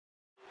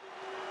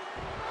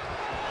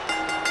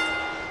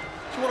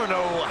want to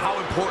know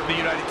how important the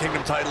United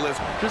Kingdom title is?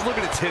 Just look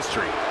at its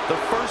history. The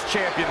first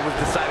champion was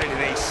decided in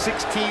a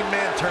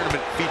 16-man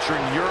tournament featuring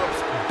Europe's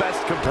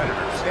best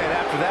competitors. And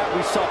after that,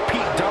 we saw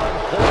Pete Dunne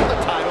hold the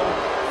title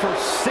for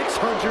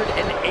 685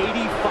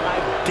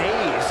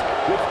 days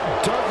with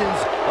dozens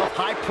of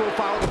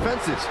high-profile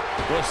defenses.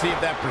 We'll see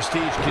if that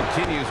prestige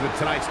continues with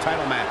tonight's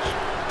title match.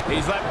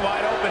 He's left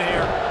wide open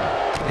here.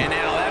 And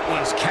now that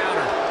one's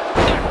countered.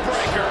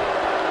 Neckbreaker.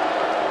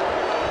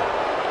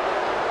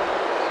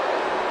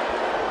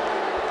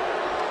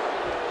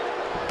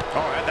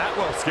 All right, that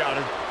well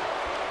scouted.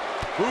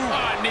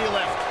 Ooh. Knee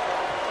lift.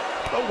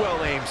 A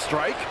well-aimed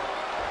strike.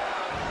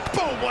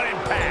 Boom, what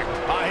impact.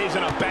 He's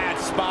in a bad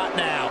spot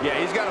now. Yeah,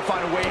 he's got to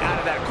find a way out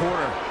of that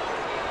corner.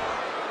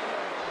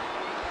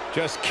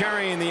 Just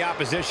carrying the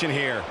opposition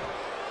here.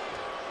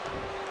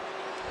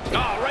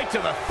 Right to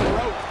the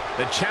throat.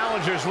 The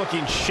challenger's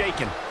looking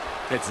shaken.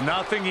 It's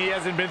nothing he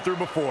hasn't been through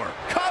before.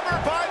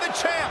 Covered by the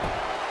champ.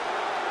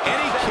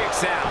 And he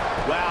kicks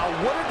out. Wow,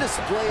 what a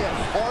display of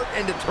heart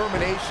and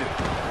determination.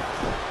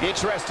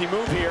 Interesting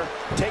move here,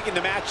 taking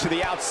the match to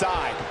the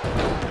outside.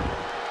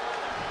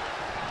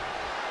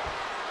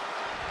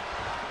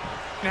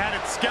 Had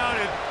it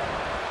scouted.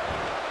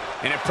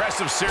 An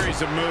impressive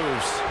series of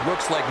moves.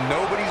 Looks like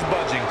nobody's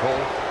budging,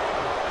 Cole.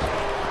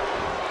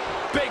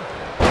 Big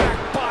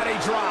back body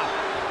drop.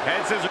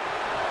 Head scissors.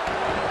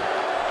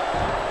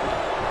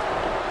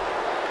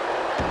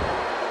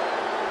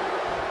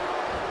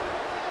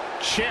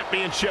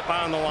 Championship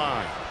on the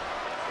line.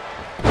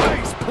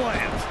 Face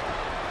plant.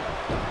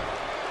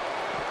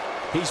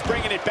 He's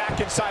bringing it back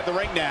inside the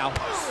ring now.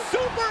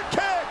 Super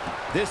kick.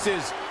 This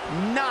is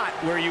not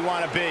where you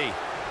want to be.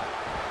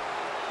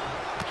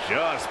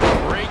 Just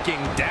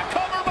breaking down.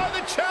 Cover by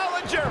the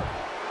challenger.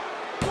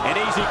 An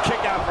easy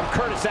kick out from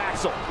Curtis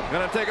Axel.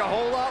 Gonna take a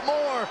whole lot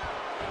more.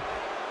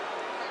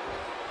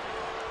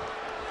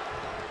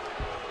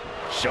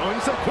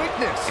 Showing some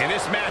quickness. And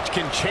this match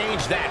can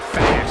change that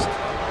fast.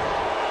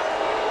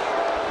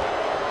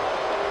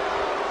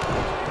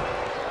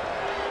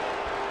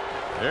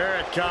 There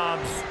it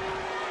comes.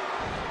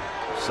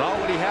 Saw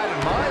what he had in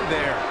mind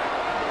there.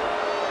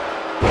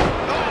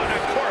 And a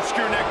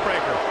corkscrew neck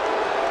breaker.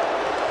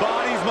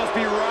 Bodies must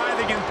be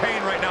writhing in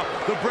pain right now.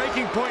 The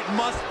breaking point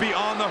must be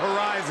on the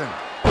horizon.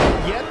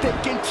 Yet they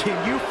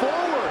continue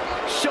forward,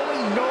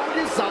 showing no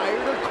desire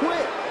to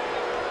quit.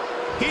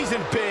 He's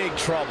in big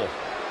trouble.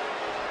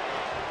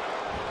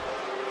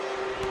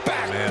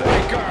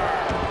 Backbreaker.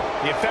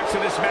 The effects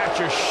of this match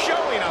are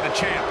showing on the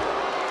champ.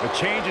 A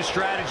change of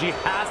strategy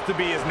has to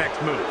be his next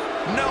move.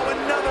 No,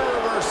 another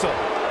reversal.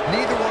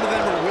 Neither one of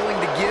them are willing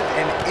to give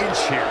an inch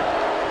here.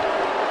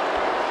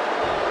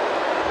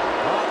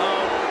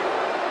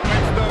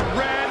 It's the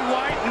red,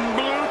 white, and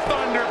blue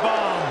Thunder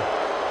Bomb.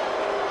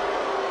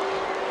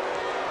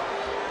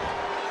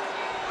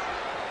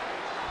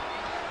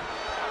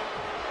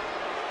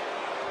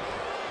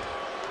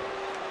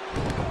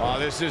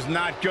 This is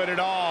not good at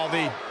all.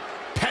 The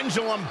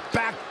pendulum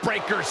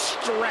backbreaker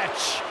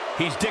stretch.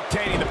 He's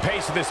dictating the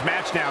pace of this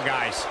match now,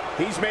 guys.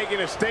 He's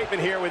making a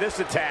statement here with this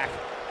attack.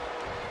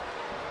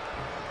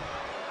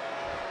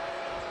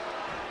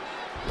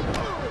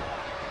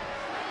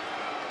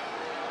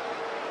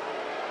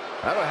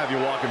 That'll have you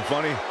walking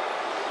funny.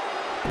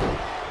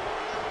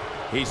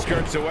 He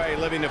skirts away,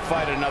 living to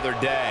fight another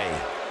day.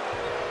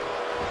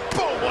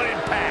 Boom, what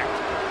impact.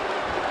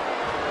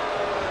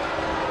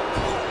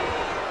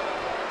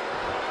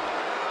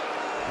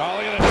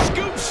 Look at a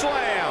scoop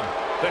slam.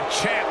 The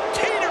champ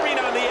teetering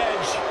on the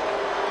edge.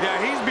 Yeah,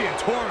 he's being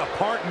torn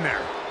apart in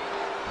there.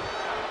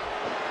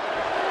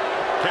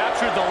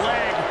 Captured the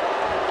leg.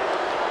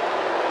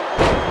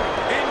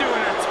 Into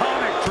an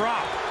atomic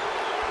drop.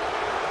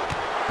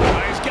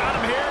 He's got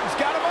him here. He's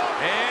got him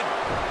up. And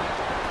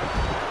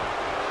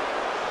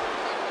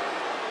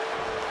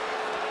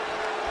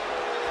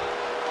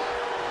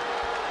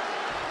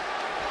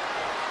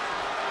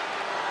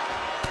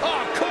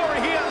Corey,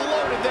 he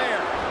unloaded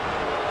there.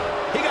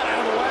 He got out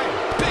of the way.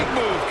 Big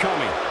move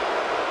coming.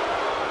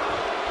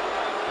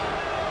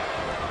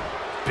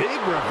 Big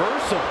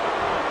reversal.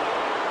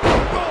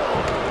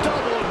 boom,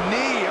 double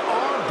knee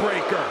arm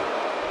breaker.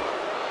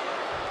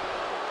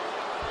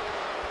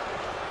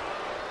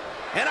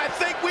 And I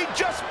think we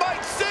just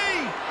might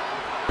see.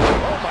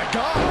 Oh my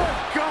God.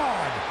 Oh,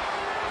 God.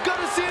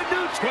 Gonna see a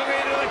new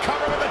Moving into the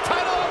cover with the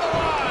title on the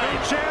line.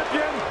 New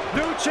champion,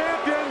 new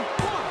champion.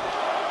 1,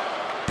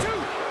 2,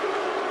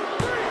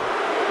 3.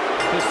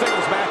 The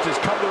singles match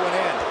has come to an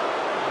end.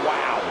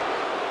 Wow.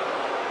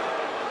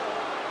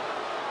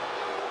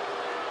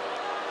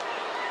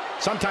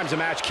 Sometimes a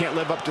match can't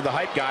live up to the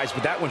hype, guys,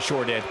 but that one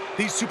sure did.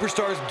 These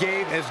superstars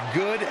gave as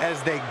good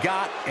as they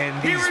got, and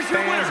these Here is your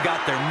fans winner,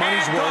 got their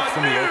money's and worth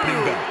from the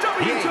opening bell.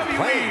 He ain't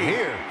playing WWE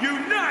here.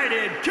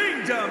 United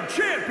Kingdom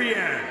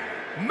Champion,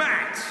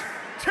 Matt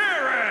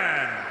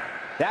Taran.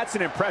 That's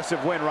an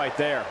impressive win right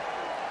there.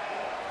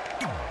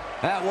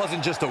 That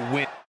wasn't just a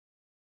win.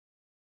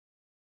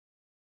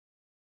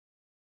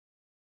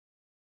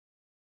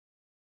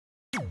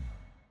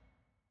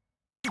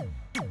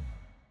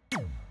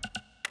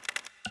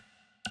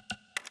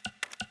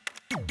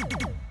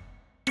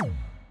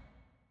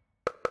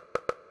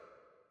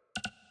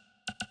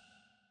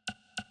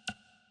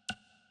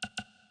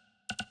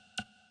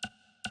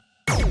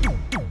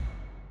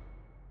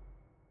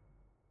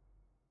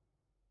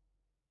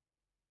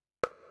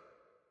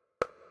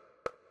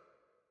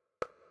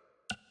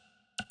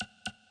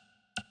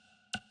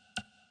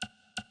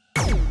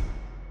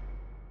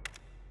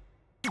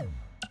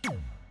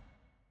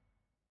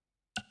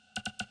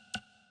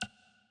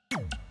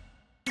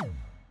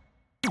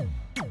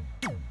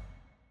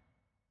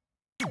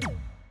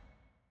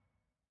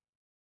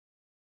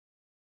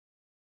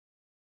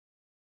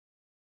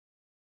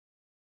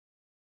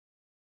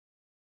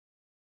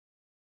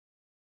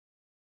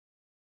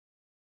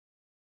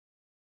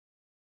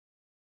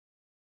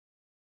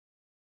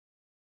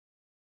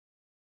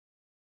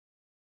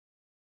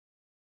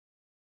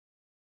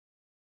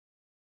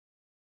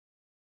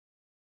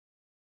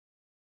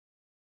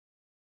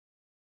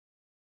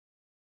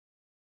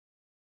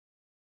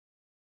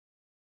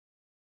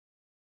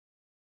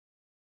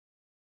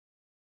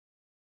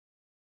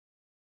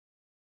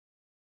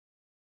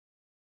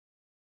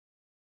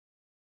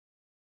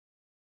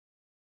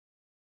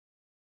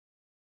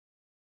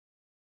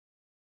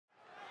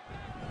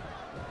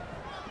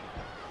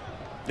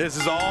 This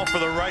is all for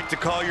the right to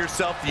call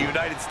yourself the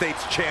United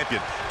States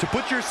champion, to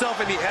put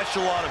yourself in the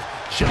echelon of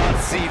John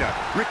Cena,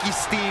 Ricky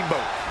Steamboat,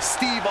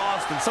 Steve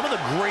Austin, some of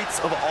the greats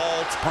of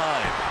all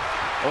time.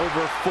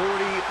 Over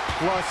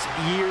 40-plus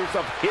years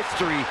of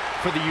history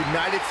for the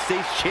United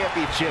States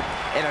Championship,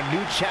 and a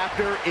new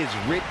chapter is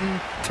written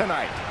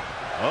tonight.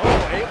 Oh,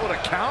 able to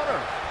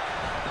counter.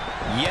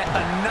 Yet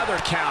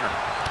another counter.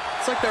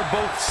 It's like they're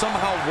both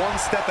somehow one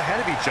step ahead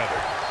of each other.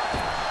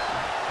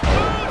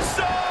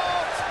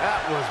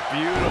 That was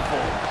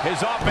beautiful. His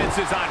offense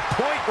is on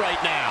point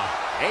right now.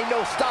 Ain't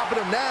no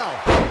stopping him now.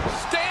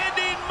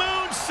 Standing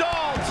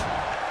moonsault.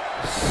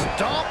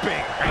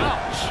 Stomping.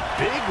 Ouch.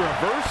 Big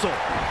reversal.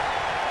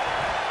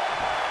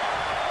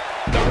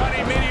 The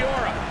running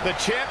Meteora. The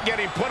champ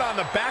getting put on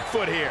the back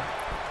foot here.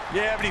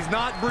 Yeah, but he's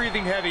not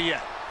breathing heavy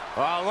yet.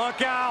 Oh,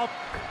 look out.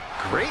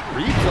 Great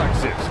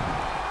reflexes.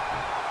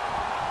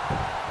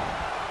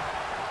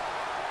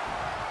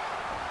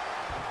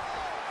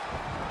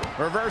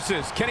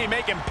 Reverses. Can he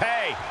make him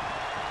pay?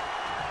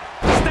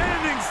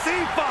 Standing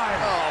C5.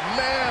 Oh,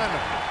 man.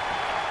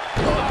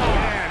 Oh,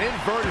 man.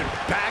 Inverted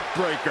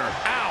backbreaker.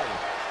 Ow.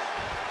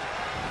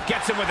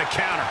 Gets him with a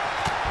counter.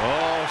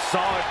 Oh,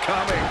 saw it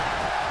coming.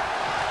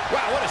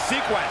 Wow, what a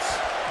sequence.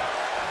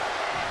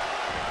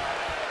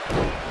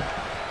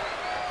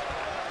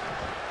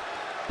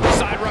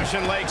 Side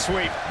Russian leg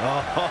sweep.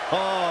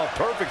 Oh,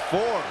 perfect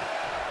form.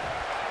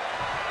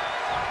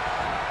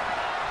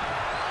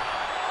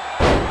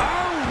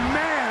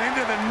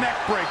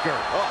 Neckbreaker.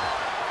 Oh.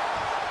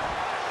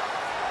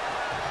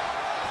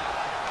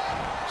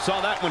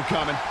 Saw that one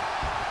coming.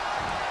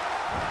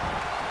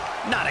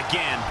 Not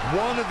again.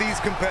 One of these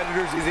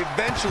competitors is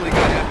eventually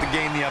going to have to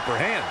gain the upper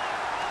hand.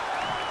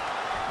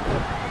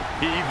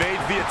 He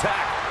evades the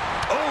attack.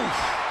 Oof.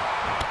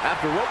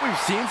 After what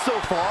we've seen so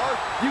far,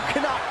 you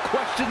cannot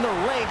question the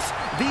lengths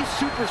these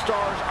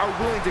superstars are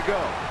willing to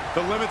go.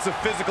 The limits of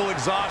physical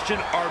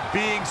exhaustion are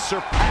being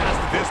surpassed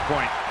at this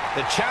point.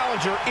 The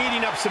challenger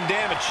eating up some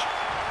damage.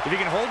 If he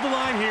can hold the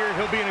line here,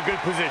 he'll be in a good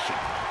position.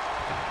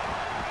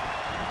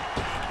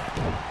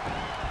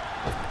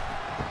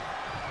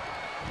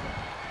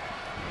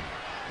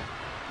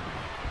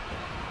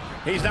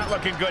 He's not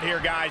looking good here,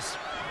 guys.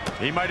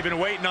 He might have been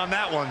waiting on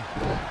that one.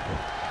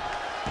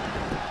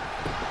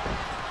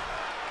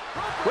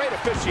 Great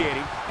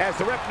officiating, as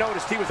the ref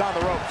noticed he was on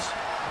the ropes.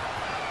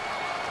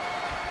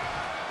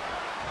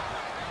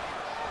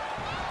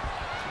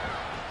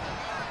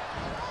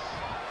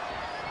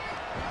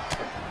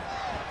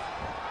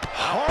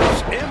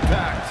 Harsh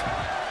impact.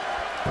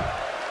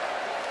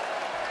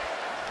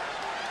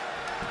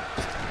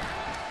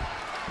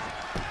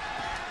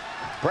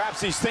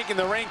 Perhaps he's thinking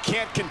the ring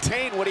can't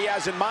contain what he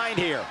has in mind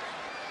here.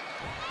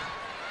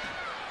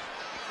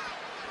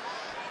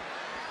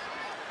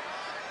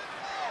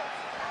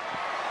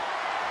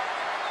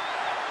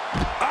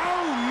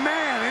 Oh,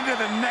 man, into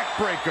the neck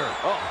breaker.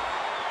 Oh.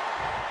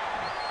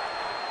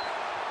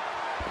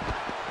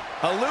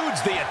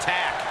 Eludes the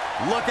attack.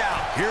 Look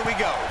out, here we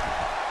go.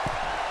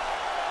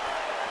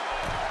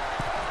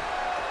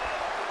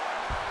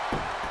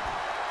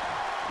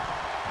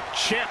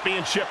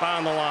 Championship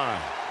on the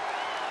line.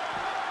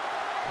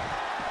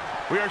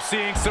 We are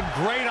seeing some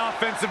great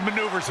offensive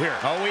maneuvers here.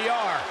 Oh, we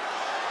are.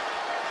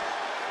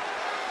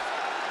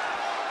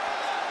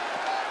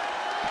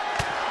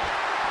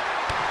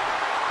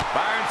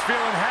 Byron's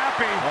feeling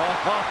happy.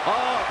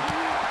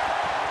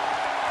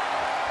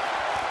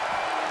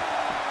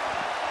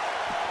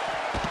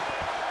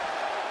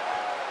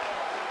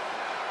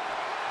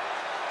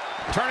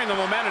 Turning the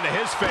momentum to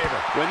his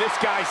favor. When this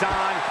guy's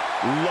on,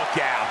 look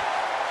out.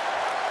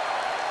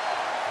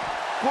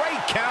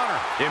 Great counter.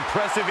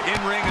 Impressive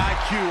in-ring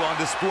IQ on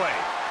display.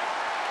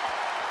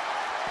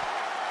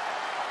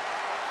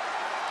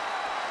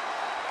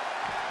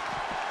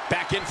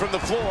 Back in from the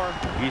floor.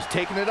 He's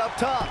taking it up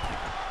top.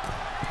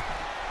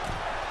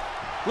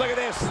 Look at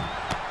this.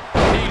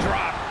 Knee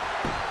drop.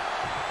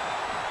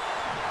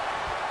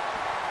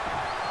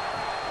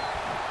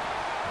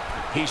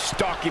 He's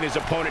stalking his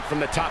opponent from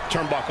the top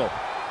turnbuckle.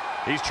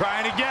 He's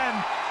trying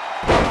again.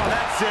 Oh,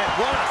 that's it.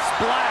 What a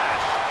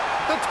splash.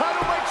 The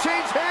title might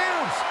change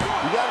hands.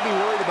 You got to be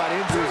worried about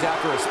injuries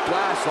after a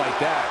splash like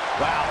that.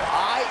 Wow,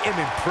 I am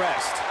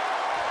impressed.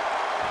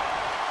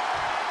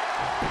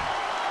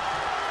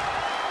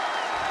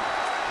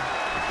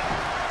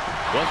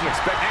 Wasn't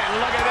expecting.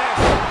 And look at this.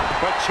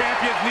 But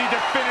champions need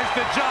to finish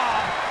the job.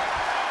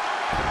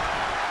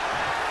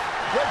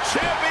 The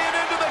champion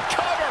into the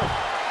cover.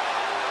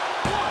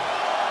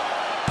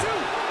 1,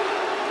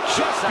 2.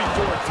 Just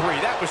before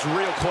 3. That was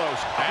real close.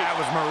 That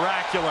was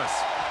miraculous.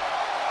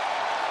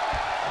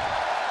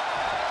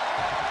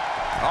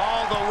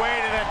 All the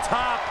way to the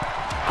top.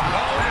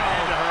 Oh, that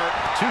had to hurt.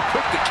 Too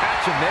quick to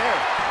catch him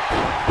there.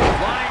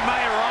 Flying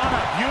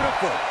Majorana.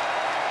 Beautiful.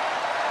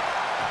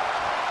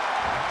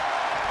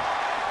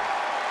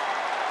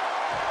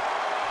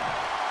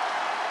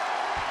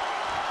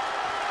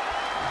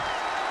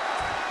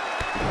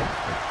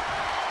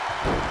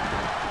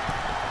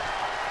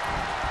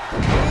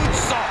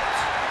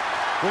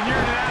 When you're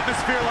in an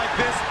atmosphere like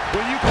this,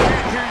 when you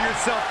can't hear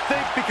yourself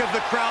think because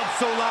the crowd's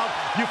so loud,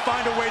 you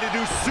find a way to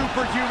do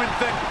superhuman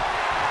things.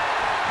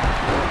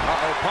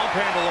 Uh-oh, pump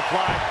handle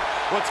applied.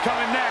 What's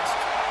coming next?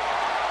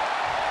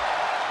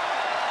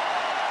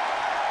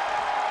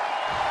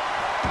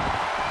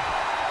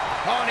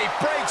 Oh, and he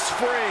breaks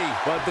free.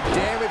 But the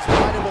damage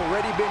might have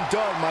already been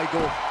done,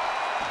 Michael.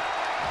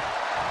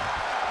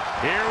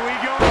 Here we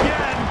go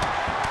again.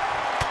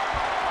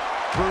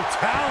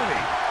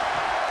 Brutality.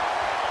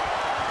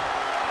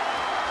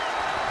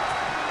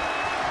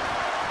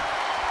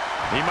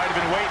 He might have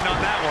been waiting on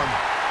that one.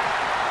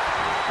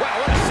 Wow,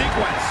 what a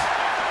sequence.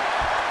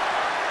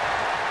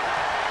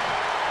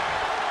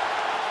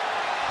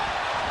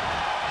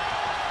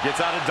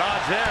 Gets out of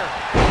dodge there.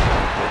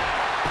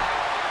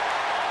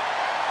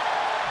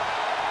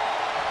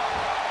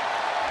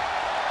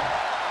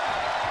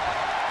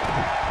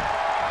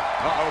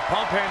 Uh-oh,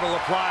 pump handle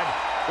applied.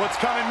 What's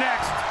coming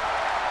next?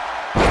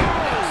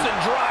 Nelson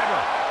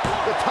driver.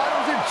 The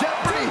title's in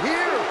jeopardy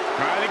here.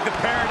 I think the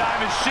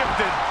paradigm has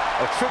shifted.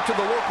 A trip to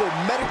the local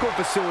medical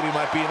facility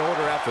might be in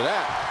order after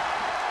that.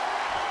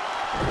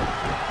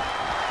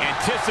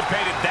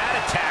 Anticipated that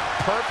attack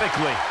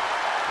perfectly.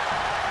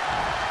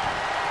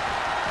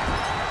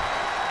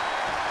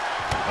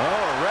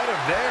 Oh, read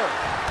him there.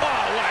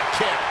 Oh, what a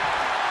kick.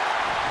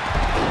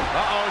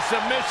 Uh-oh,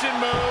 submission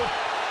move.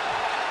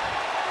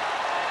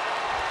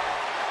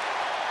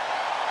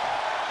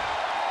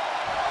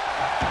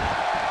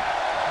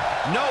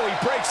 No, he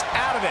breaks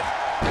out of it.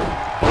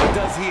 But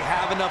does he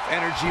have enough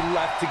energy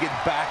left to get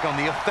back on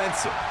the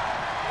offensive?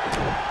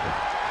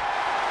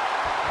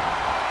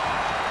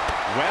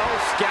 Well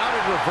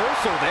scouted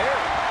reversal there.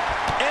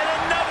 And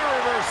another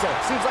reversal.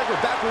 Seems like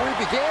we're back where we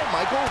began,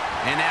 Michael.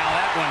 And now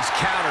that one's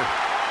countered.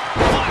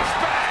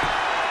 Flashback!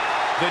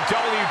 The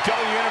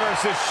WWE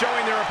Universe is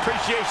showing their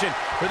appreciation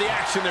for the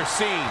action they're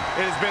seeing.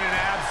 It has been an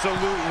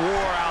absolute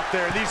war out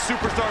there. These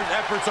superstars'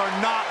 efforts are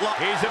not lost.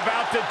 He's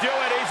about to do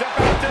it. He's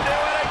about to do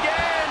it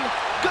again.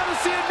 Gonna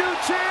see a new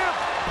champ.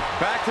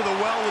 Back to the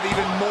well with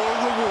even more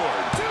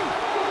reward.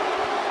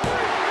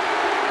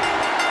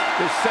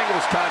 This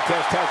singles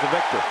contest has a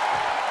victor.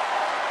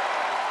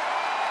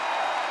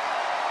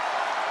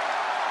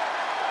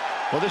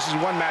 Well, this is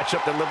one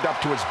matchup that lived up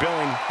to its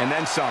billing and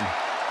then some.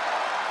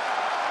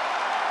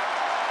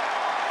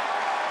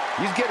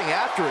 He's getting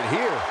after it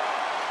here.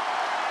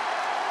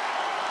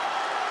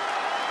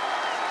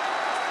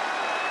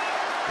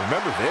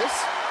 Remember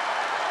this?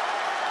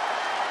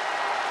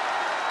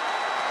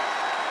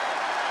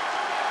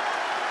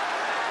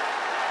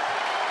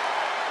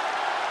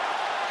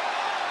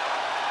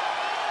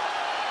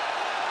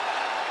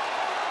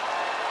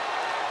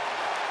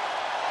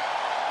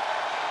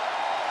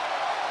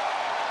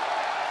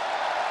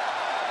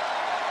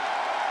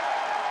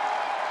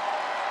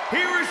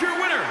 Here is your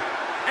winner,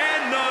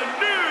 and the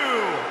new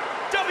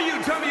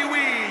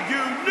WWE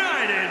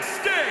United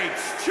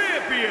States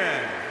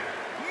Champion,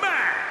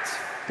 Matt.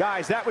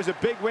 Guys, that was a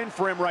big win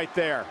for him right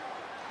there.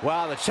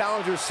 Wow, the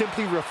challenger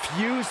simply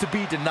refused to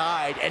be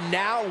denied, and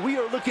now we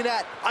are looking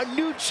at a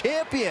new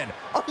champion.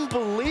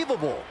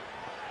 Unbelievable.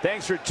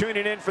 Thanks for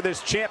tuning in for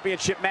this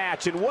championship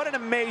match, and what an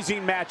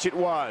amazing match it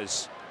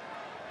was.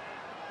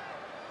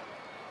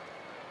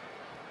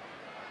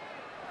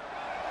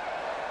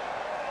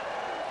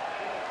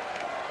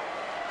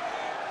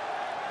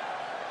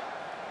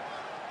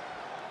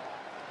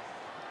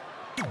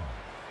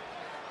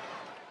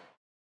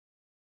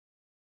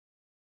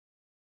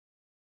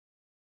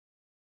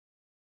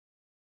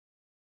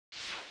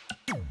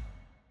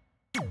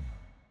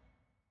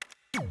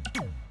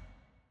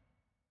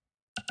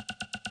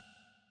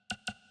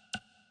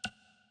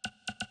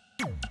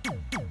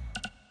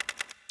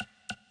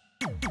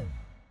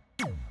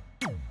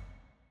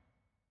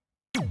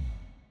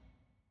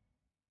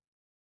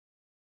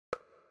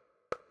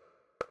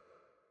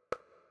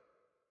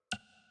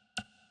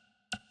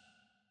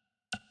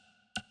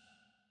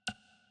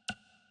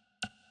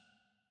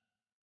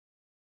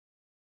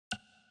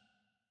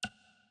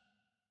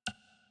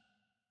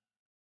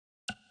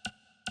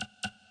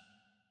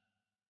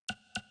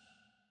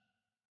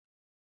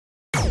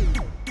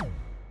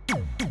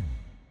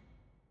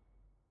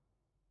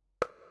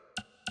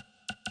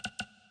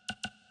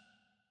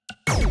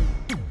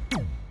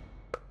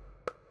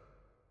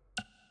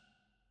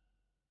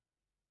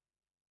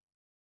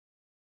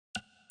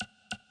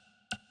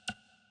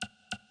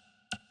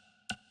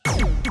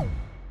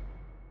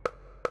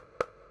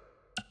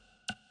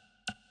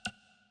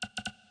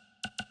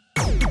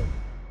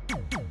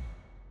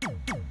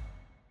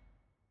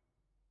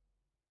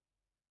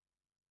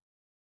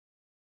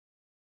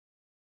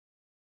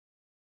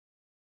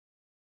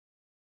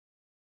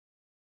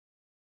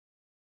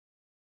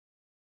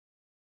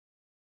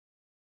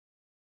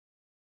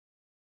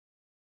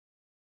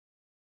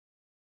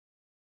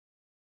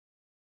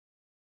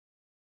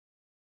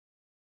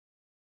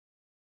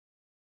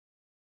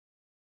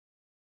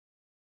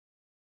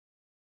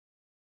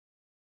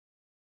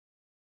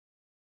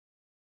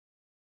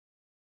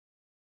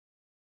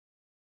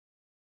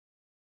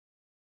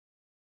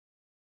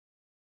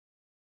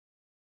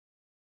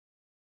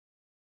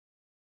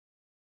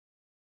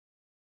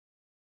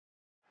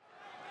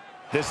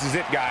 This is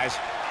it, guys.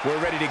 We're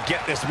ready to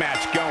get this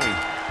match going.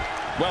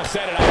 Well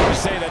said, and I have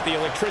to say that the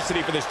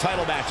electricity for this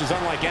title match is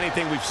unlike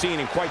anything we've seen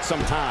in quite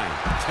some time.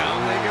 Down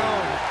they go.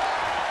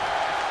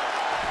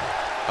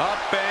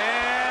 Up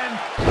and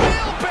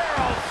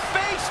wheelbarrow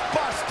face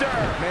buster.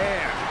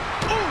 Man.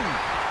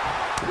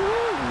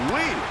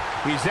 Ooh-wee.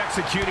 He's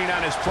executing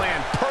on his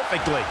plan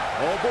perfectly.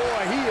 Oh, boy,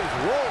 he is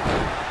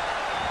rolling.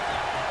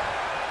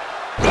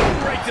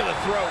 Right to the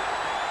throat.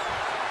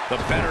 The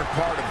better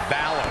part of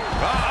valor.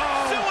 Uh-oh.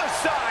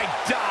 Suicide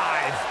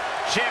dive.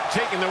 Champ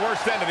taking the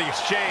worst end of the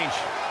exchange.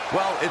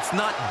 Well, it's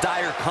not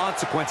dire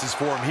consequences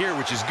for him here,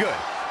 which is good.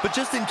 But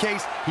just in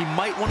case, he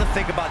might want to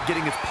think about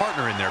getting his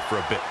partner in there for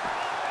a bit.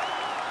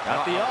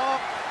 Got the up.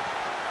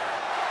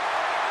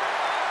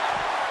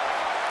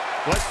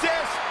 What's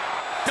this?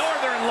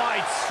 Northern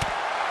Lights.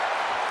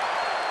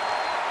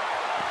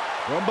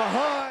 From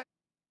behind.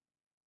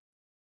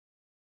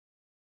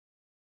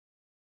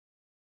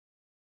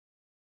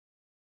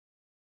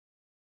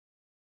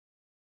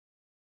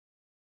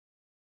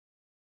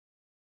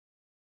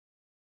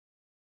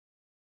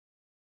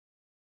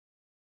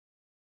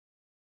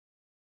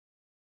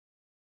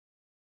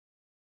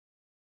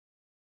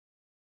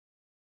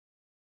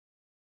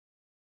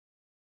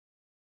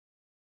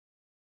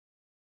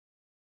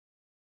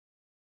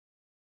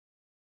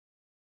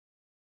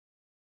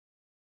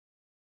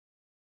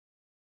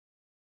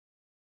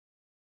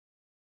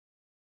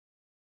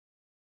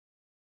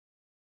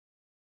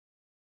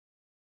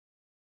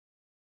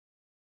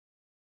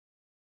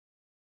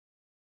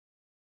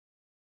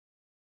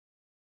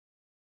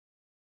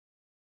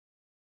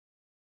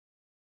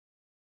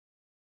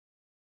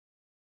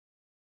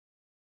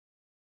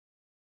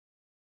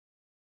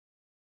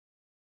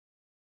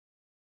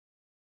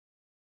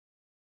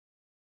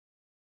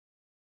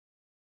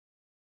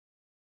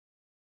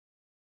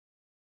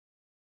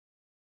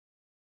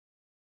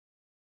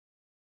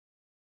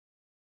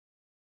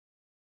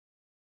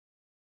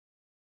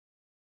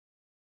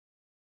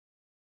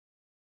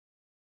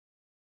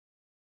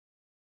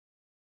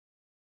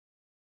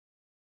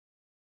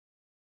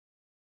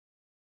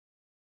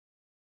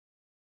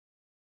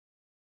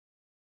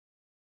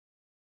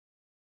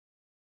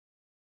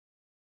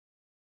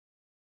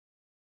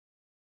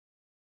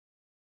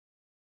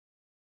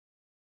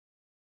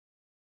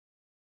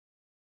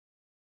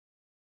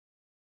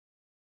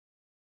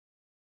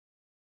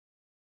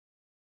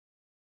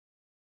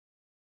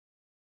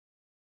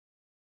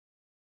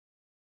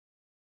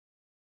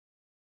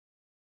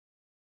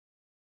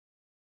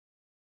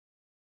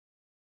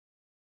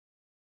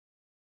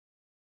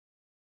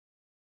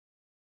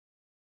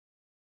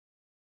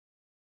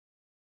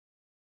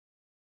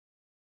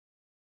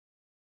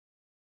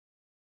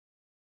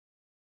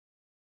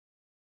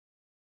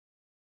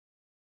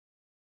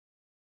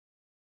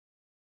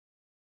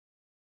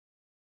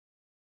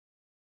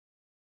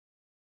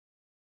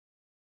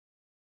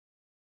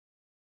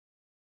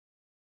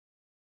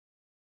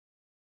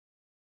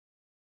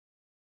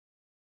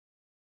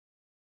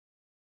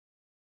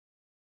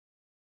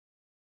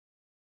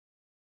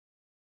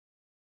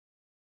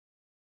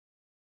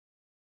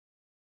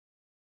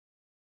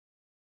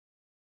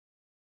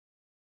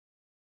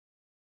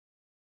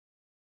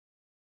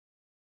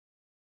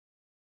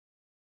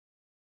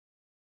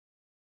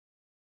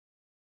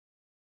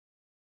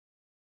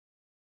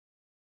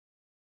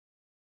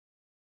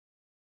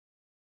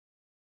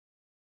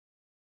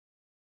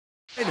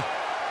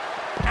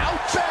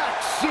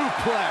 Outback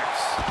suplex.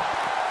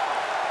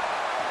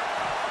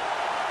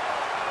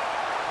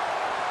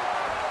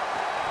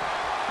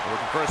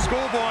 Looking for a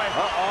schoolboy.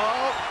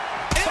 Uh-oh.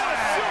 And a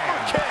super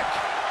kick.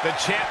 The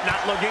champ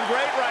not looking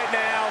great right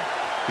now.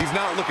 He's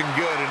not looking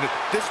good, and at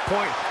this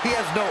point, he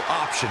has no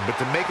option but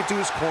to make it to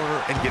his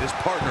corner and get his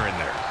partner in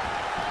there.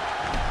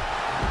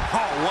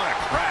 Oh, what a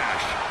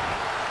crash.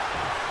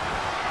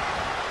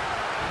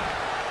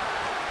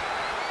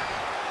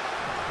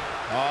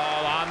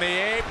 All on the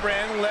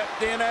apron,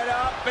 lifting it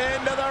up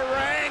into the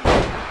ring.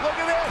 Look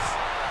at this.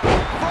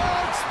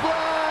 Frog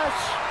splash.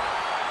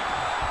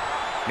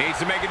 Needs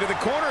to make it to the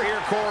corner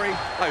here, Corey.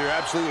 Oh, you're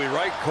absolutely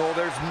right, Cole.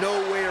 There's no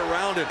way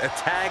around it. A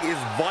tag is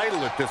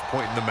vital at this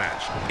point in the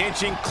match.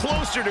 Inching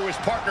closer to his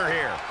partner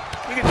here.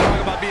 You can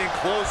talk about being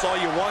close all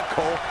you want,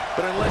 Cole,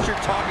 but unless you're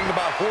talking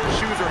about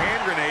horseshoes or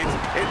hand grenades,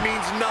 it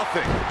means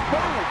nothing.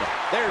 Boom!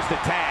 There's the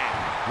tag.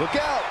 Look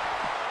out.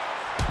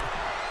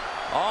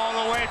 All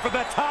the way for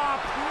the top.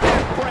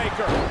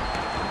 Neckbreaker.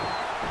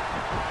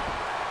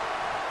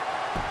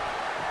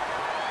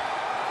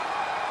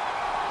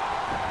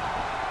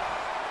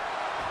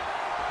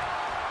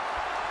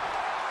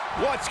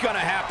 What's going to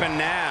happen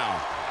now?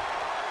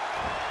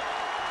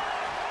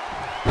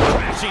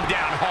 Crashing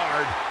down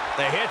hard.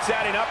 The hit's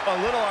adding up a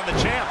little on the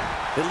champ.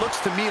 It looks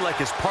to me like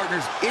his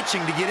partner's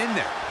itching to get in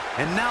there,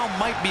 and now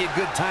might be a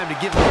good time to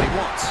give him what he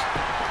wants.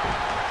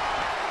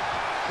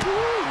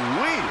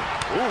 Ooh-wee.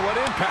 Ooh, what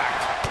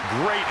impact.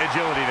 Great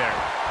agility there.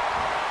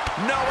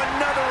 No,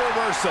 another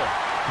reversal.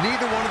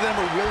 Neither one of them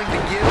are willing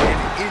to give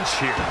an inch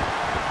here.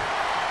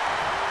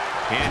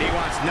 And he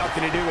wants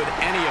nothing to do with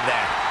any of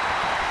that.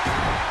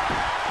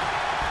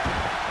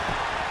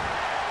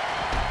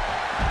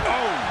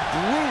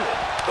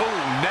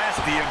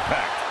 nasty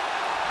impact.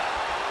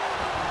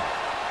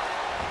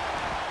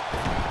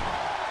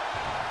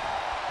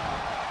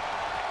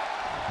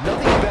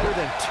 Nothing better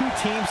than two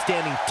teams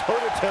standing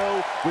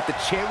toe-to-toe with the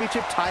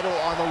championship title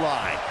on the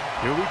line.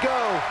 Here we go.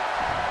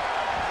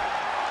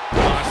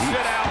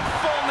 Sit out,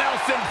 full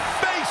Nelson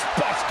face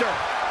buster.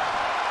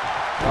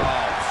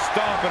 Oh,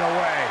 stomping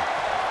away.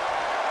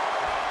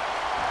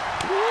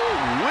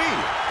 Woo-wee.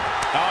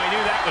 Oh, he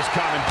knew that was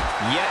coming.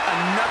 Yet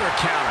another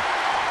counter.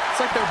 It's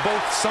like they're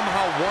both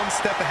somehow one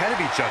step ahead of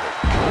each other.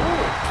 Ooh,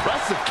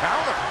 impressive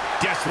counter.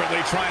 Desperately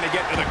trying to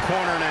get to the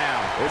corner now.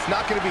 It's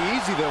not going to be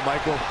easy, though,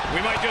 Michael.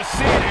 We might just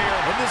see it here.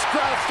 And this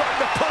crowd's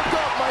starting to pump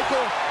up,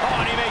 Michael.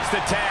 Oh, and he makes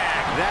the tag.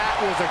 That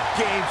was a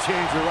game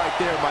changer right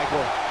there,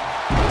 Michael.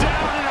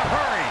 Down in a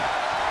hurry.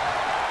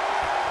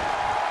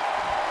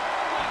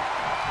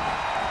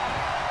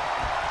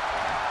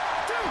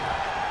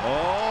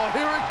 Oh,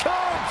 here it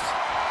comes.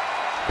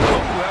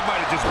 Oh, that might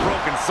have just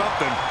broken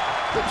something.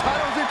 The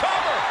title's in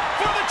cover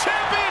For the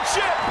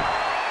championship.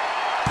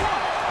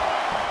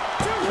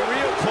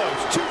 Real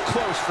close, too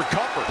close for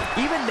comfort.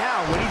 Even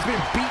now, when he's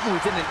been beaten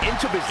within an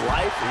inch of his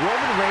life,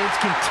 Roman Reigns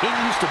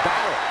continues to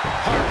battle.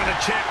 Hard for the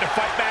champ to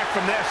fight back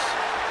from this.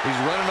 He's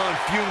running on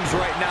fumes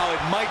right now.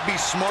 It might be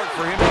smart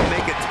for him to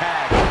make a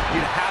tag.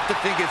 You'd have to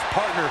think his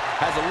partner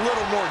has a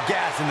little more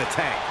gas in the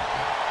tank.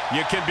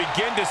 You can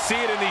begin to see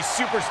it in these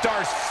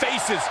superstars'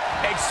 faces.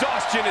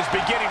 Exhaustion is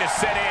beginning to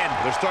set in.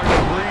 They're starting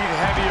to breathe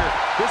heavier.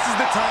 This is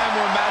the time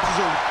where matches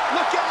are...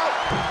 Look out!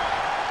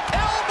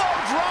 Elbow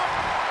drop!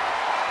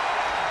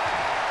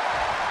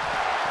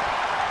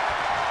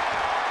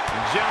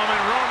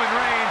 Gentlemen, Roman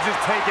Reigns is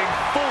taking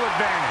full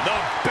advantage. The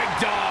big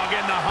dog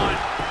in the hunt.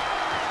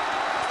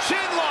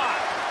 Chin lock!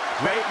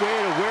 Great way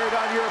to wear it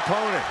on your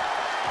opponent.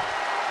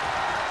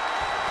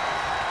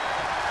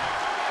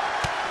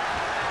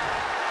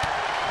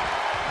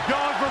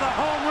 Going for the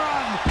home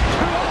run.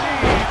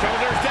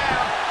 Shoulders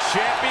down.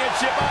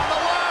 Championship on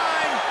the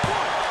line.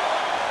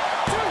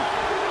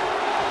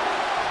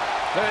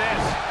 Look at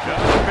this.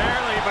 Just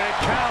barely, but it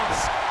counts.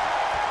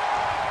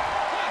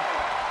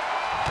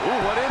 Ooh,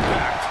 what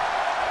impact.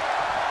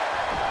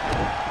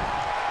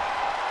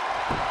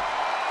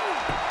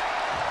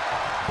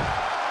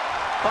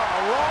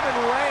 Roman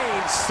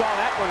Reigns saw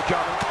that one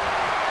coming.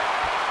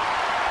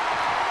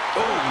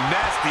 Oh,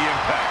 nasty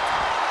impact.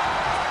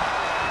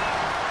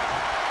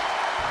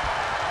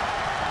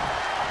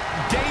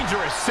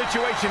 Dangerous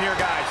situation here,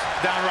 guys.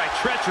 Downright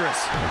treacherous.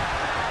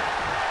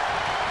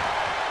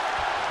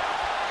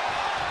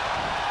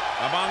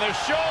 Up on the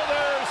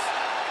shoulders.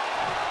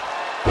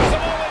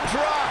 Samoan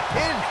drop.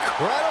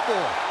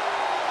 Incredible.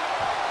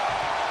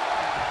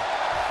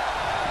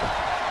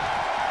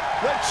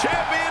 The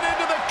champion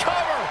into the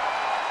cover.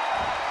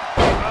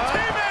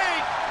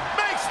 Teammate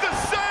makes the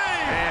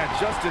save. And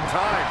just in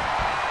time.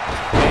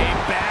 A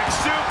back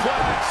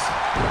suplex.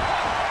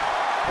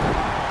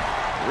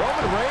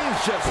 Roman Reigns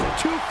just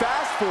too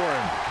fast for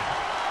him.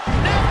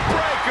 Neck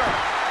breaker.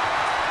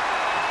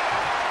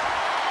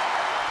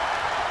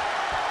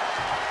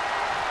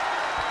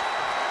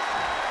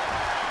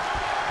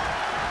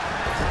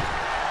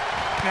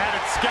 Had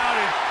it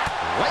scouted.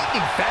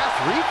 Lightning fast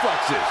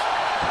reflexes.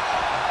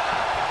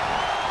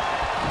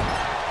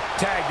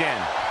 Tagged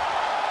in.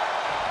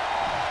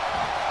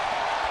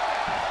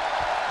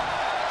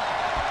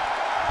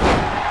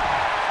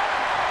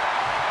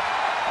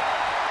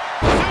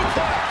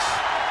 Suplex.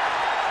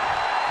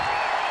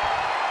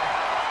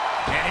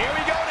 And here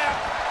we go now.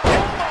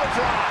 Elbow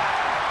drop.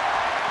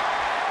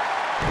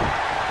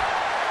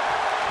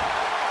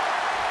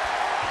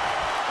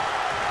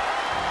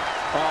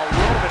 Oh,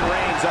 Roman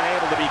Reigns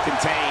unable to be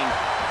contained.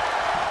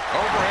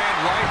 Overhand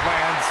right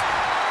lands.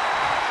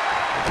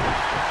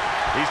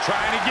 He's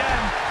trying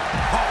again.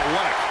 Oh,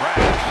 what a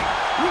crash.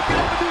 We can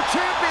have a new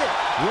champion.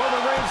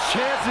 Roman Reigns'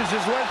 chances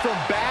just went from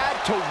bad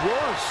to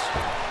worse.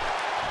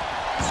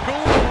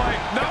 Schoolboy.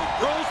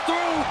 Nope, rolls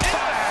through.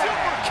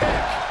 Super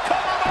kick.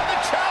 Come on the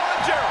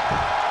challenger.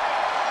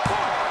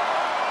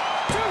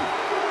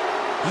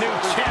 New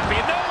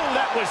champion. No,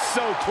 that was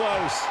so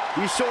close.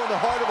 He's showing the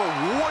heart of a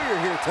warrior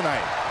here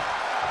tonight.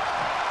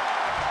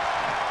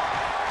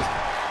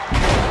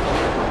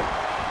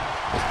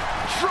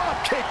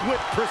 Drop kick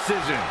with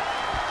precision.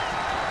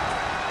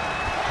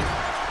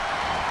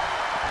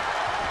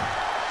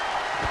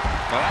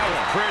 Oh, that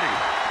was pretty.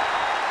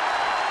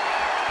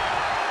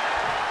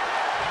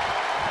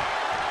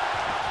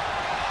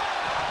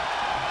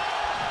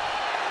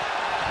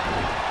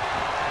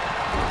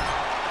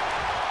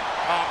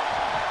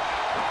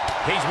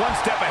 He's one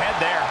step ahead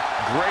there.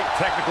 Great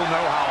technical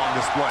know-how on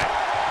display.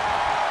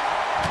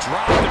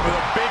 Dropped him with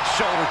a big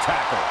shoulder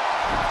tackle.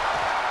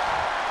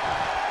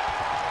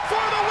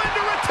 For the win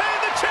to retain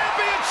the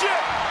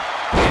championship.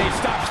 And he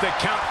stops the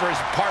count for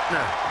his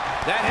partner.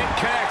 That hit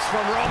connects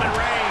from Roman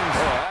Reigns.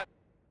 Oh,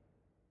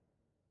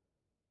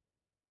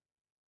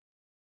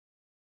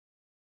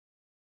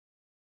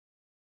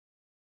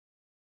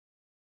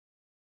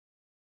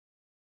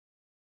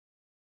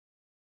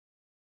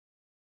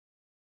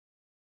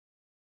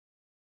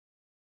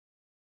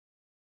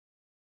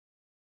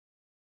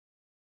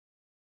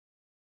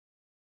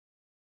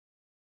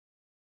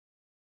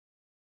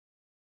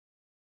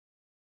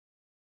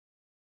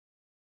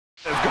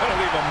 It's going to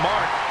leave a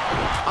mark.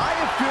 I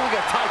am feeling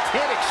a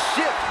titanic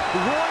ship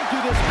roaring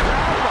through this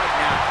crowd right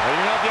now. Well,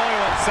 you're not the only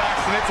one,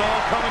 Saxton. It's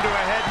all coming to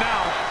a head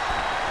now.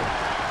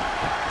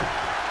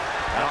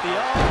 At the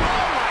oh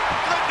my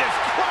goodness,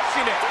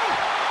 crushing it.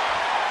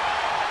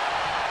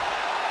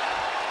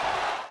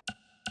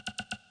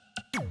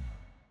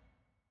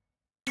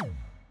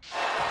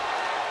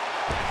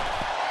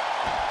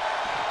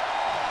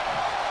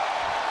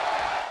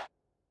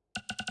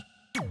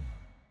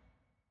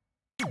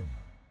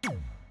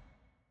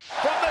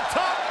 From the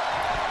top,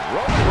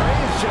 Roman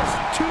Reigns just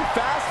too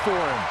fast for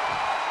him.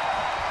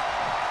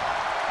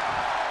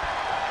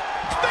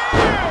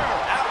 There!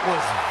 That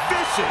was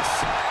vicious.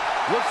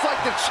 Looks like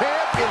the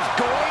champ is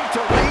going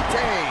to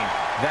retain.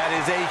 That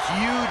is a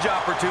huge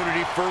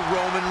opportunity for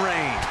Roman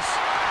Reigns.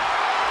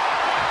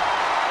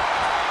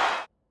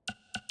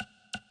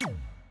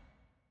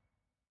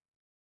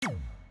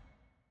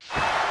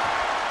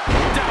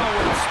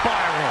 Downward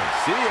spiral.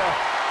 See ya.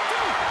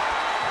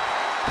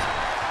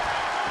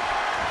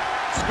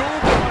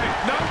 Schoolboy,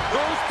 no,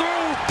 goes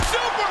through.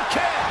 Super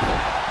kick.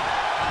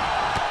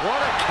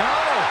 What a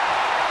counter.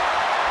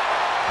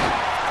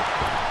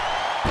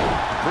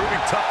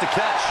 Proving tough to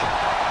catch.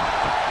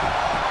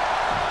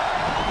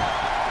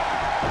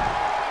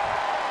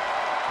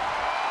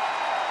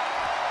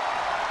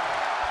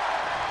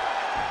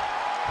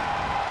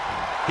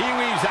 He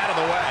weaves out of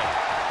the way.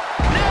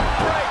 Neck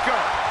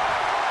breaker.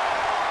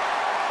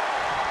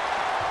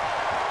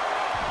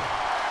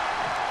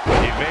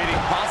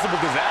 Evading possible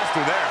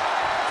disaster there.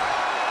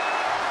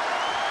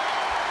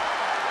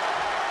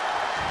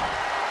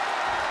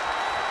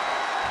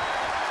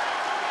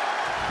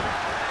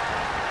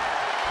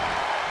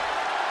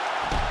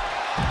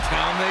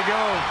 Down they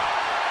go.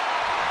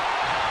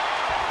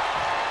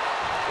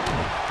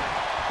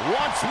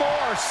 Once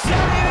more, setting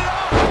it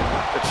up.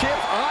 The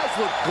champ's eyes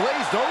look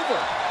glazed over.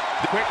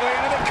 Quickly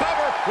into the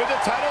cover with the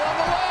title on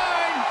the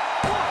line.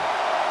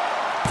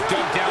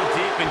 Dug down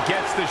deep and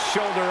gets the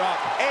shoulder up.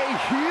 A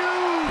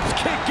huge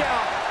kick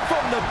out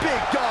from the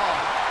big dog.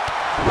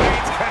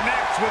 Reigns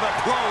connects with a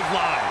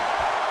clothesline.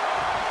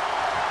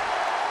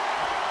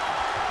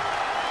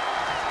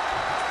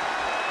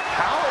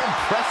 How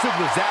impressive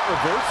was that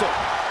reversal?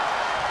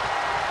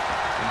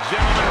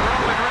 Gentlemen,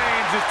 Roman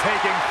Reigns is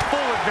taking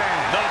full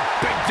advantage. The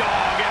big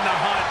dog in the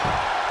hunt.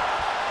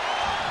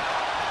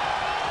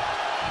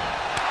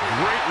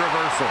 Great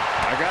reversal.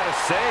 I gotta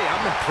say,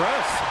 I'm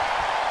impressed.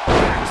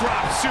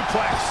 Backdrop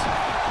suplex.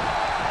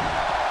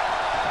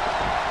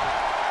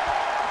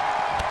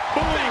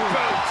 Big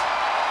boot.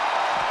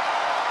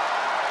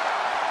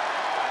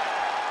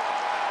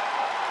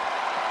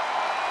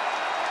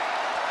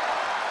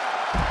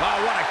 Oh,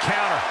 what a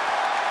counter.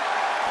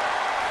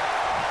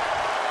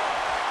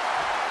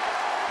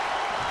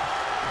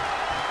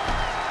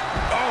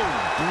 Oh,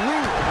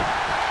 brutal.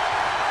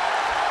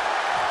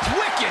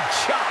 Wicked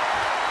chop.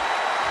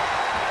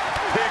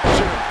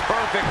 Picture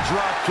perfect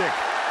drop kick.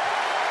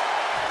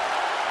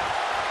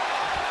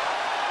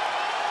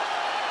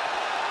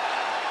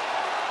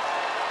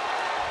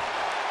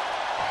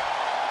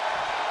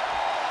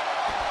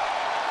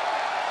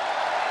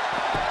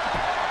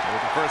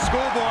 Looking for a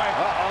schoolboy.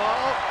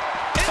 Uh-oh.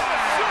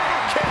 Super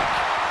kick.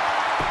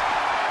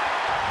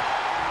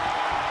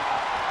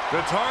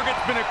 The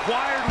target's been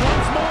acquired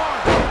once more.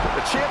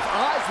 The champ's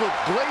eyes look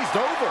glazed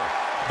over.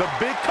 The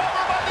big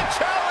cover by the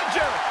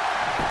challenger.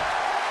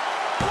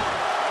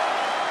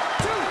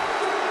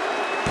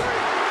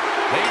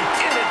 They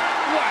did it.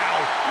 Wow,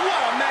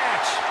 what a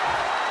match.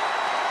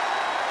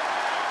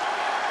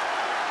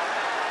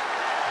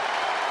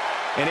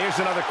 And here's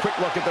another quick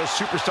look at those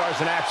superstars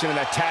in action in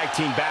that tag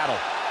team battle.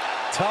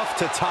 Tough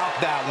to top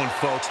that one,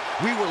 folks.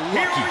 We were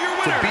Here lucky are your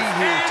to be winners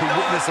here to and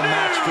witness a the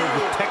match filled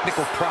with new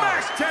technical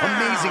prowess,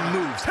 SmackDown amazing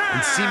moves,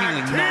 and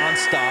seemingly Tag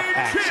non-stop Team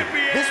action.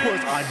 Champions. This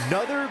was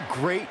another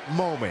great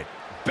moment.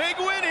 Big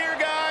win here,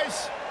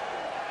 guys.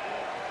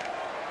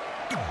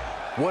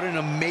 What an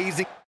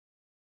amazing...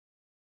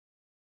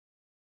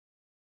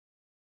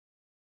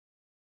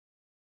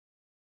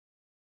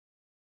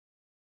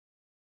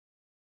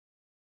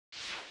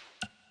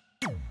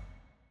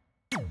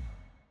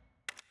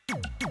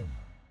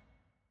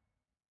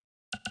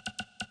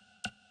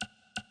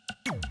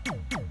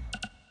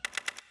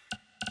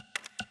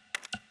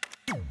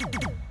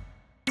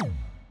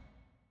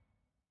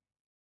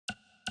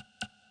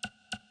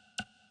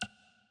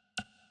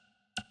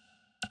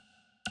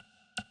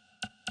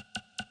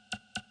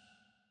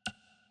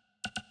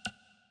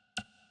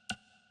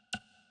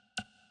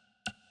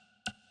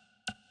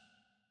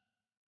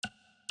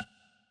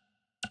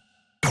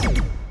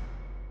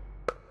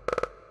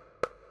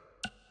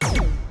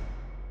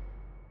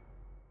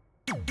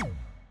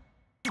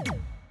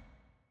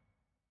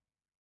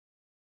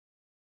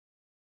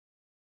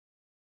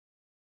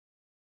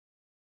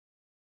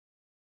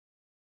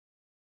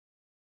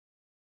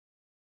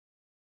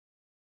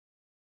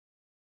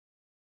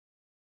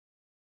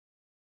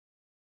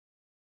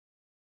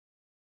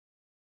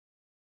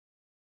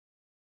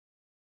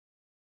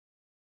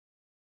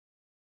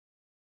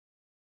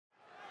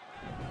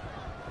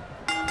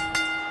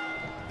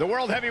 The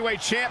World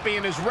Heavyweight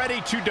Champion is ready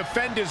to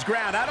defend his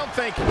ground. I don't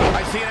think I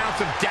see an ounce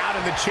of doubt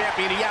in the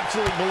champion. He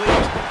absolutely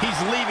believes he's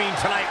leaving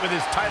tonight with his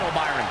title,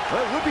 Byron.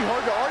 Well, it would be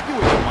hard to argue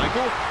with him,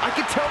 Michael. I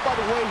could tell by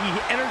the way he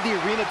entered the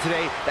arena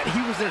today that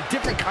he was in a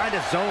different kind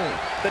of zone.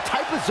 The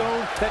type of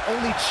zone that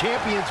only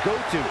champions go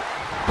to.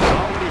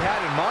 Saw what he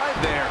had in mind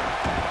there.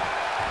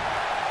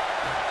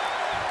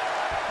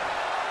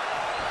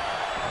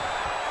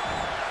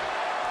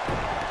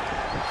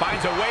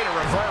 Finds a way to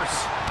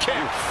reverse. Kick.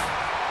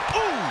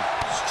 Ooh,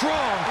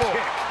 strong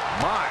kick.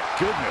 My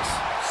goodness.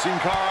 Sin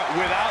Cara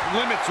without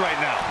limits right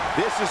now.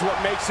 This is what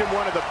makes him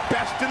one of the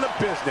best in the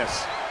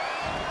business.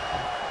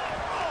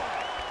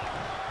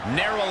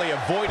 Narrowly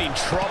avoiding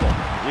trouble.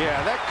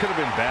 Yeah, that could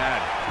have been bad.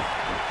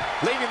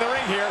 Leaving the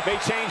ring here may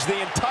change the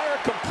entire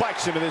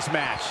complexion of this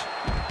match.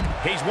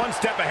 He's one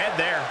step ahead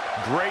there.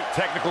 Great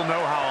technical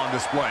know-how on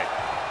display.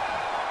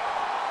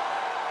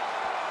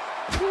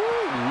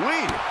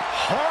 Woo-wee.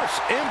 Harsh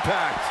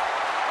impact.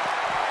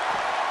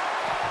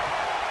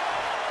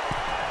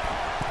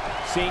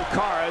 Sin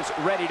Cara's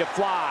ready to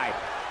fly.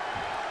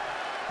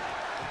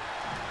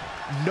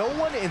 No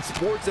one in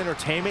sports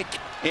entertainment.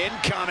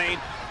 Incoming.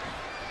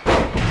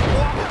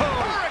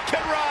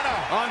 Hurricane Rana.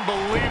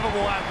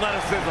 Unbelievable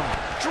athleticism.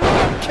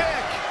 Drop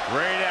kick.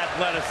 Great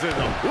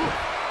athleticism. Ooh,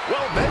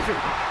 well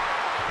measured.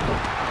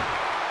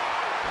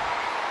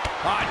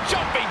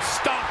 Jumping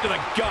stomp to the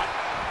gut.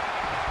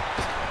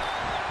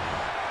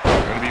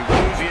 Gonna be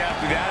woozy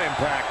after that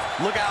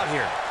impact. Look out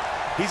here.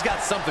 He's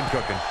got something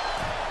cooking.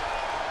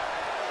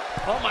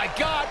 Oh my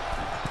God.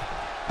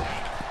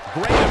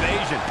 Great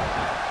evasion.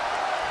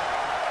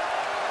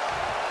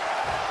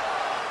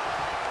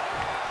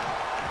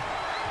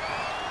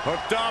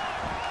 Hooked up.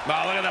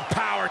 Oh, look at the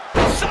power.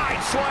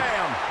 Side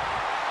slam.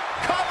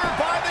 Covered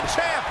by the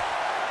champ.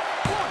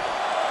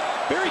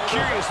 Very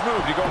curious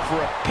move to go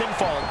for a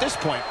pinfall at this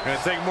point. Gonna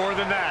take more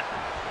than that.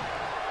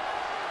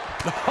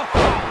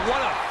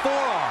 What a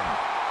forearm.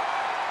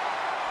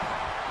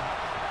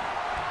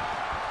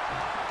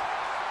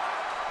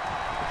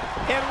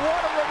 And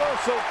what a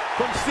reversal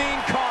from Sin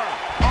Cara.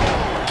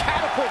 Oh,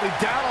 catapulted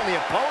down on the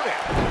opponent.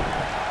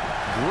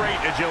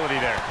 Great agility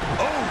there.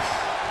 Oof.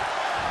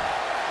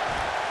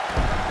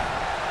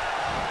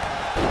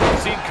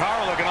 Sin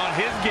Cara looking on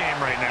his game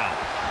right now.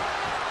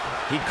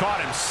 He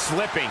caught him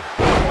slipping.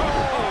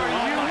 Are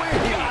you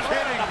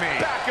kidding me?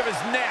 Back of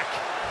his neck.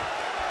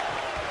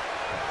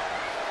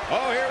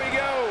 Oh, here we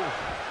go.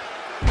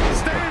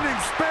 Standing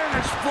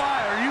Spanish fly.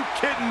 Are you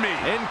kidding me?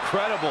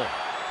 Incredible.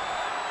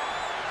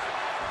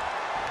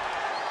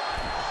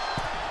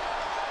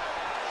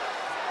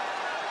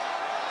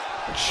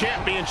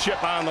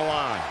 Championship on the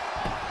line.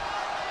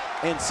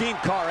 And Sin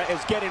Cara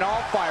is getting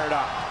all fired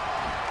up.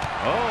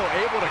 Oh,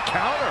 able to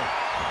counter.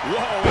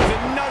 Whoa, it's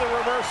another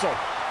reversal.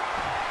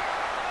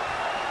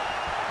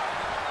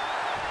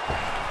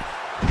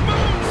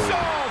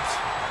 Moonsault!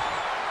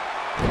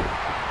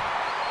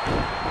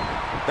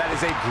 That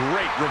is a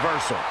great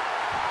reversal.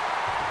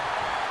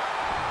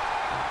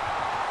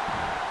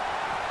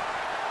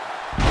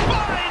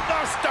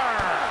 Spinebuster!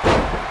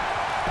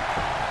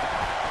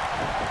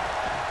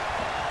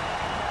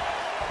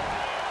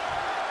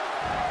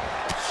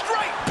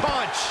 Straight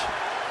punch!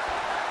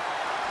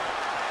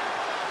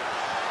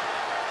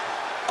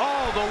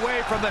 All the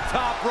way from the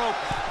top rope.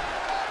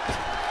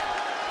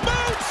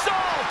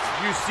 Moonsault!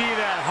 You see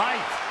that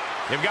height.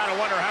 You've got to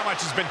wonder how much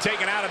has been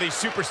taken out of these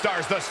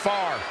superstars thus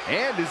far.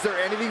 And is there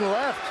anything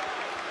left?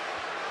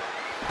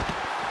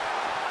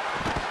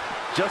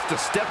 Just a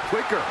step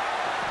quicker.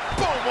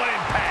 Boom, what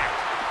impact!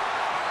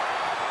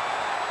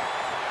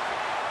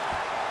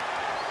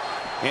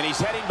 And he's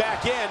heading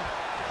back in.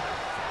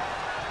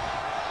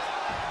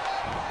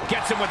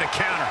 Gets him with a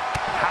counter.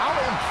 How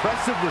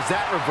impressive was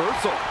that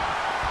reversal?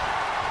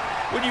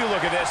 When you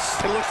look at this,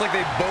 It looks like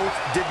they both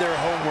did their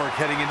homework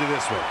heading into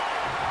this one.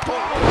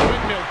 boom,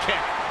 windmill kick.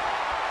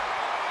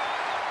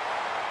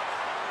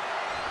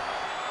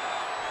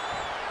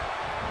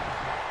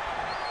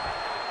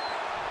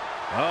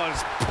 Oh,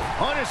 it's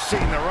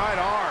punishing the right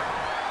arm.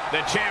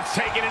 The champ's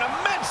taking an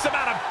immense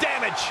amount of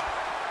damage.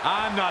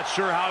 I'm not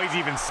sure how he's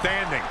even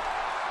standing.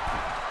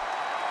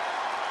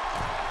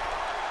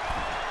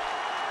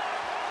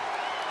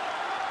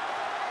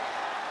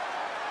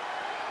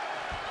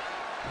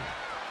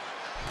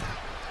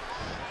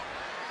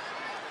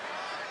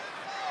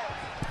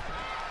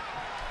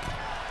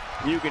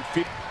 You can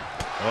feel.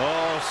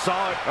 Oh,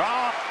 saw it.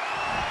 Oh.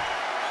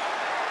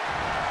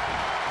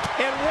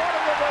 And what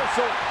a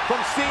reversal from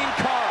Sin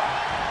Cara.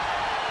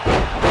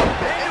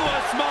 Into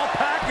a small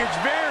package.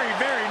 Very,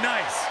 very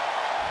nice.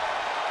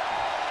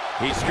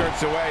 He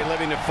skirts away,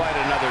 living to fight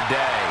another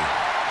day.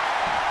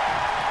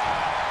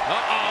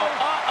 Uh-oh.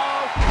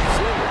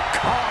 Sin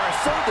Cara,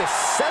 so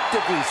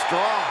deceptively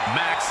strong.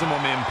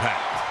 Maximum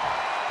impact.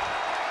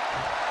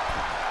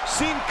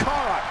 Sin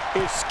Cara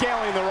is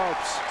scaling the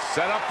ropes.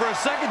 Set up for a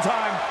second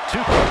time.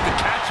 Too quick to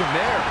catch him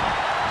there.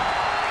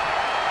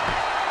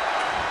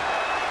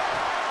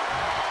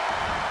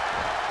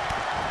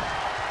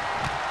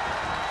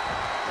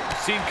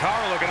 Sin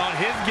Cara looking on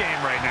his game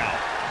right now.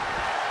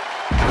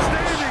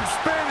 Standing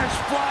Spanish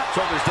fly.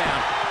 Shoulders down.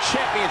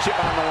 Championship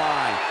on the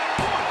line.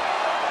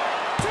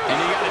 And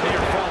he got a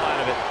near fall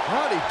out of it.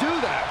 How'd he do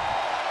that?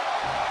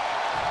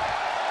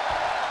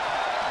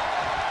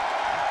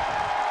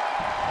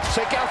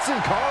 Check out Sin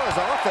Cara's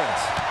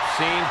offense.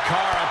 Sin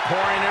Cara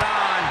pouring it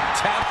on.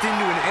 Tapped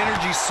into an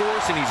energy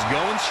source, and he's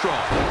going strong.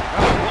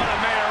 Oh, what a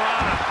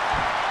Mayorana.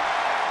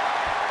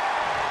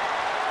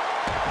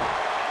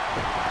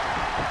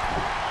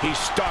 He's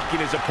stalking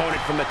his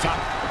opponent from the top.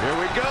 Here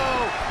we go.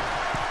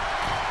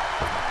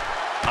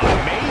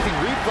 Amazing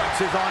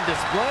reflexes on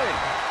display.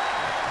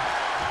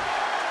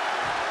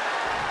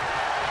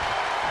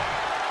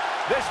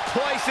 This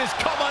place has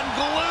come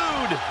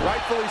unglued.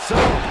 Rightfully so.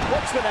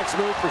 What's the next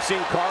move for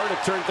Sin Cara to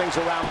turn things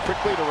around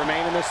quickly to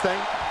remain in this thing?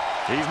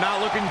 He's not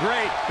looking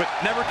great, but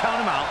never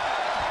count him out.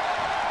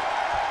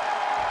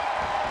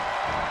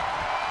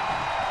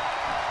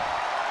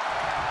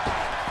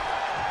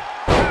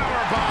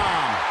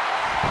 Powerbomb.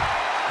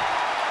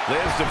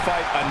 Lives to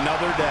fight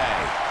another day.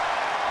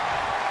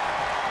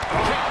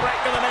 Kick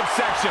right to the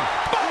midsection.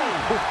 Boom!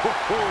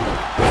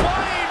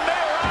 Flying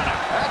Mayorana.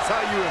 That's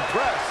how you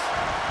impress.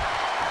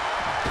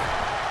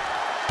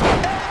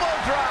 Elbow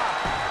drop.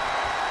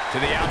 To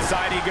the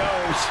outside he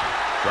goes.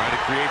 Trying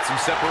to create some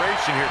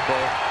separation here,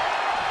 Cole.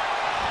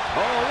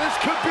 Oh, this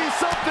could be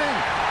something.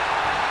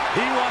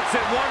 He wants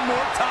it one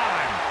more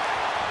time.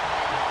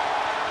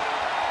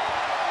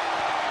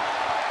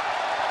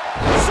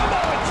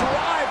 Samoa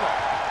driver.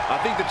 I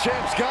think the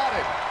champ's got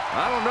it.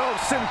 I don't know if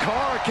Sin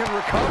Cara can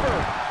recover.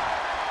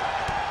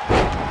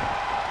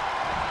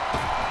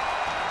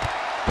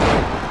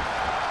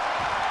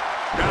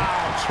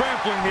 Now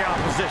trampling the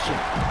opposition.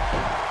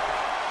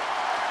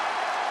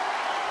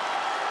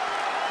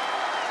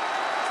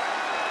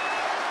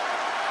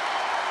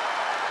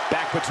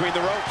 Back between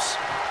the ropes.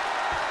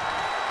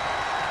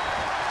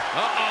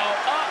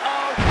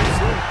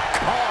 Sin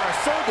Cara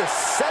so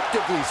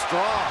deceptively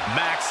strong.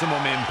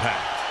 Maximum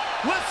impact.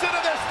 Listen to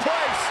this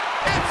place.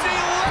 It's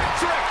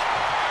electric.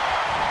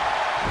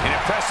 An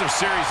impressive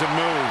series of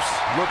moves.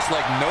 Looks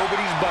like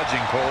nobody's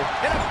budging, Cole.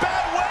 In a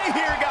bad way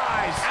here,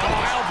 guys. Oh,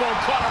 elbow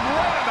caught him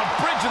right on the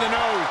bridge of the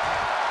nose.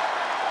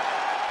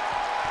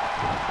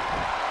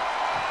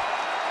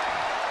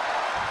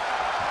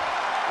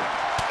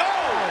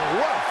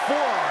 Oh, what a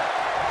forearm.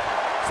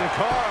 Sin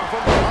Cara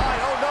from behind.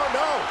 Oh, no,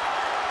 no.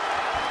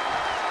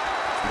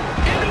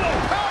 Into a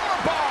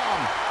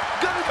powerbomb.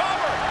 Good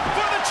cover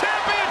for the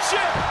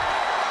championship.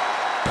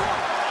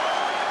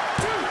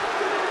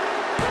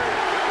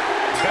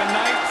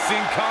 Tonight,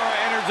 Sin Cara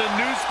enters a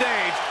new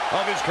stage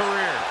of his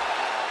career.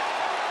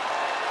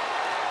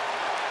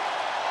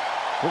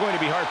 We're going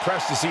to be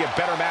hard-pressed to see a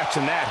better match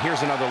than that.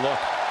 Here's another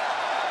look.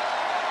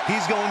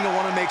 He's going to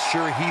want to make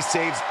sure he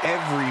saves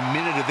every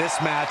minute of this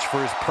match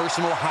for his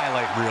personal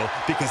highlight reel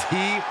because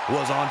he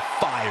was on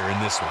fire in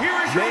this one. Here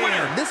is your Man,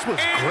 winner, this was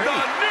and great.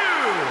 the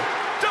new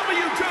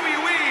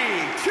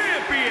WWE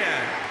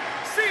Champion,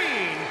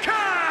 Sin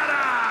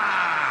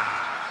Cara!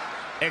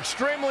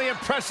 Extremely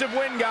impressive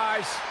win,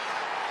 guys.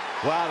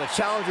 Wow, the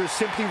challengers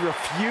simply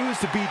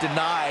refused to be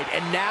denied,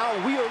 and now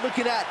we are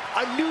looking at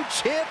a new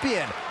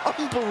champion.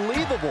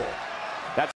 Unbelievable.